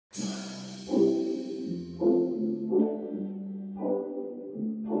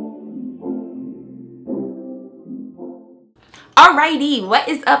Alrighty, what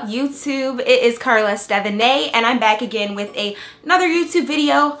is up YouTube? It is Carla Stevenné and I'm back again with another YouTube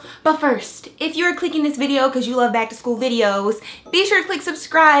video. But first, if you're clicking this video because you love back to school videos, be sure to click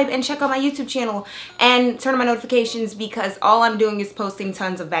subscribe and check out my YouTube channel and turn on my notifications because all I'm doing is posting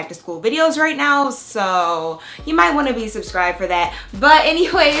tons of back to school videos right now, so you might want to be subscribed for that. But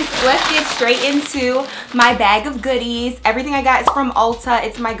anyways, let's get straight into my bag of goodies. Everything I got is from Ulta.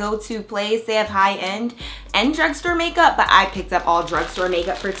 It's my go-to place. They have high-end and drugstore makeup, but I picked up all drugstore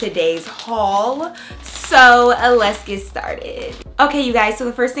makeup for today's haul. So let's get started. Okay, you guys, so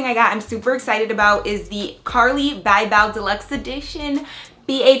the first thing I got I'm super excited about is the Carly by Bow Deluxe Edition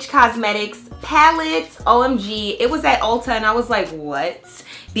BH Cosmetics palette. OMG, it was at Ulta and I was like, what?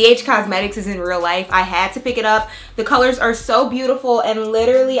 BH Cosmetics is in real life. I had to pick it up. The colors are so beautiful and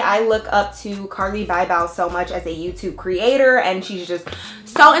literally I look up to Carly by Bow so much as a YouTube creator and she's just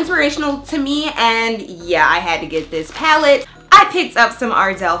so inspirational to me, and yeah, I had to get this palette. I picked up some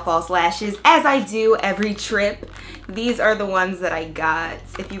Ardell false lashes as I do every trip. These are the ones that I got.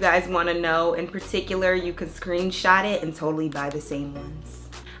 If you guys want to know in particular, you can screenshot it and totally buy the same ones.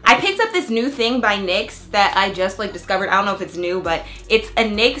 I picked up this new thing by NYX that I just discovered. I don't know if it's new, but it's a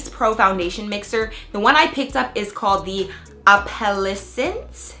NYX Pro Foundation Mixer. The one I picked up is called the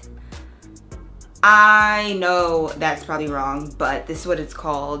Appellescent. I know that's probably wrong, but this is what it's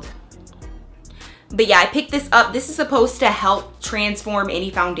called. But yeah, I picked this up. This is supposed to help transform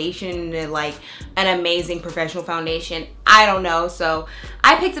any foundation into like an amazing professional foundation. I don't know, so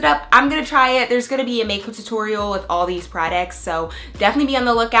I picked it up. I'm gonna try it. There's gonna be a makeup tutorial with all these products, so definitely be on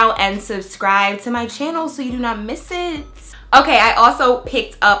the lookout and subscribe to my channel so you do not miss it. Okay, I also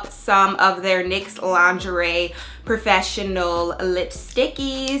picked up some of their NYX Lingerie Professional Lip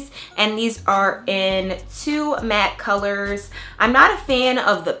Stickies, and these are in 2 matte colors. I'm not a fan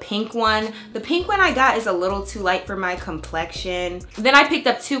of the pink one. The pink one I got is a little too light for my complexion. Then I picked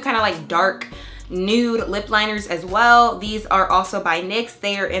up 2 kind of like dark nude lip liners as well. These are also by NYX.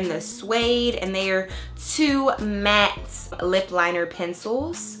 They are in the suede and they are 2 matte lip liner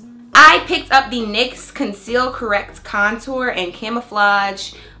pencils. I picked up the NYX Conceal Correct Contour and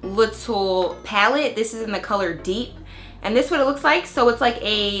Camouflage Little Palette. This is in the color Deep. And this is what it looks like. So it's like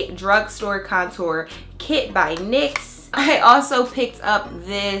a drugstore contour kit by NYX. I also picked up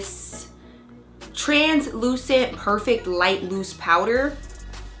this Translucent Perfect Light Loose Powder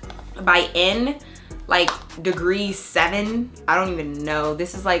by N, like degree 7. I don't even know.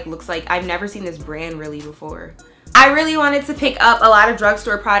 This is like, looks like, I've never seen this brand really before. I really wanted to pick up a lot of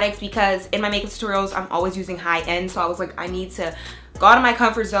drugstore products because in my makeup tutorials, I'm always using high end. So I was like, I need to go out of my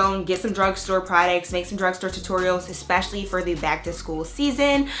comfort zone, get some drugstore products, make some drugstore tutorials, especially for the back to school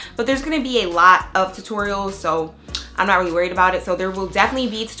season. But there's gonna be a lot of tutorials, so I'm not really worried about it. So there will definitely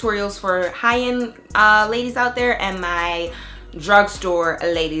be tutorials for high-end ladies out there and my drugstore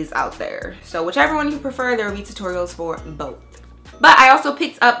ladies out there. So whichever one you prefer, there will be tutorials for both. But I also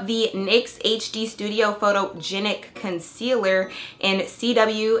picked up the NYX HD Studio Photogenic Concealer in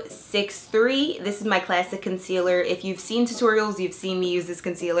CW63. This is my classic concealer. If you've seen tutorials, you've seen me use this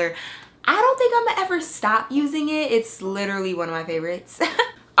concealer. I don't think I'm gonna ever stop using it. It's literally one of my favorites.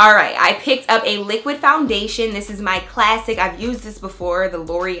 Alright, I picked up a liquid foundation. This is my classic. I've used this before, the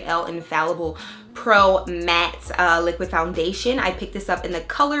L'Oreal Infallible Pro Matte Liquid Foundation. I picked this up in the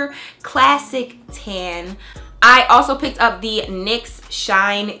color Classic Tan. I also picked up the NYX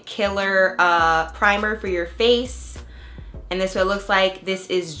Shine Killer primer for your face. And this is what it looks like. This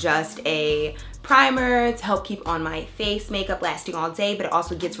is just a primer to help keep on my face makeup lasting all day, but it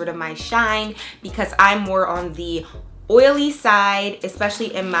also gets rid of my shine because I'm more on the oily side,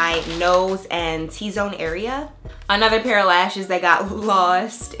 especially in my nose and T-zone area. Another pair of lashes that got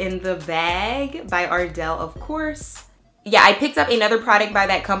lost in the bag by Ardell, of course. Yeah, I picked up another product by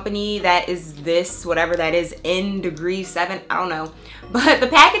that company that is this, whatever that is, in degree 7, I don't know. But the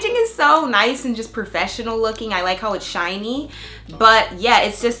packaging is so nice and just professional looking. I like how it's shiny. But yeah,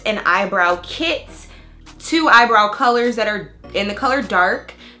 it's just an eyebrow kit. 2 eyebrow colors that are in the color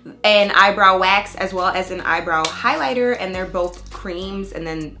dark, an eyebrow wax as well as an eyebrow highlighter, and they're both creams, and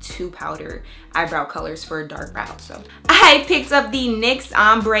then 2 powder eyebrow colors for a dark brow. So I picked up the NYX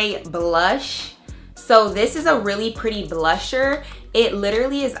Ombre Blush. So this is a really pretty blusher. It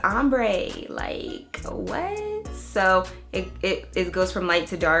literally is ombre, like what? So it goes from light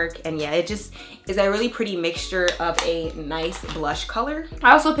to dark, and yeah, it just is a really pretty mixture of a nice blush color.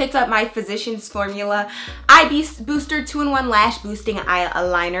 I also picked up my Physicians Formula Eye Booster 2-in-1 Lash Boosting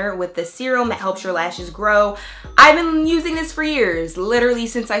Eyeliner with the serum that helps your lashes grow. I've been using this for years, literally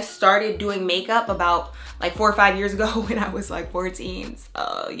since I started doing makeup about like 4 or 5 years ago when I was like 14.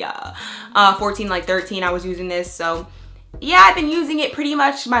 Yeah, 14, like 13, I was using this. So yeah, I've been using it pretty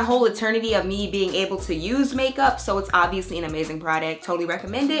much my whole eternity of me being able to use makeup, so it's obviously an amazing product. Totally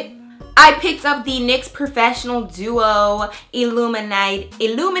recommend it. I picked up the NYX Professional Duo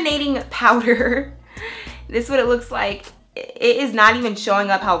Illuminating Powder. This is what it looks like. It is not even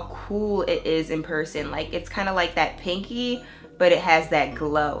showing up how cool it is in person. Like, it's kind of like that pinky, but it has that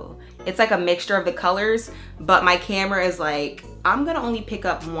glow. It's like a mixture of the colors, but my camera is like, I'm gonna only pick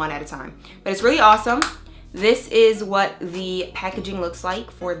up one at a time. But it's really awesome. This is what the packaging looks like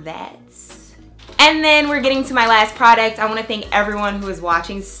for that. And then we're getting to my last product. I wanna thank everyone who is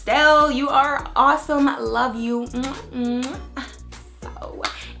watching still. You are awesome, love you. So,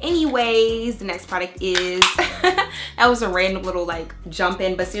 anyways, the next product is, that was a random little like jump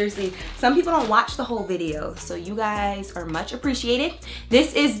in, but seriously, some people don't watch the whole video, so you guys are much appreciated.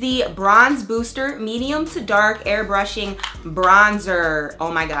 This is the Bronze Booster Medium to Dark Airbrushing Bronzer.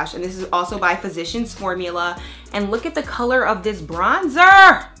 Oh my gosh, and this is also by Physicians Formula. And look at the color of this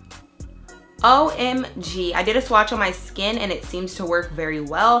bronzer. OMG, I did a swatch on my skin and it seems to work very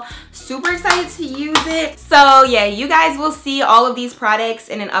well. Super excited to use it. So yeah, you guys will see all of these products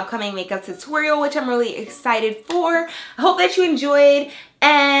in an upcoming makeup tutorial, which I'm really excited for. I hope that you enjoyed,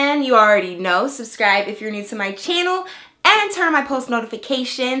 and you already know, subscribe if you're new to my channel and turn on my post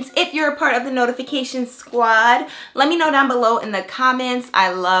notifications if you're a part of the notification squad. Let me know down below in the comments.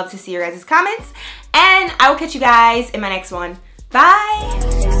 I love to see your guys' comments, and I will catch you guys in my next one. Bye.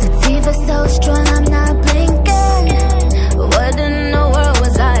 So strong, I'm not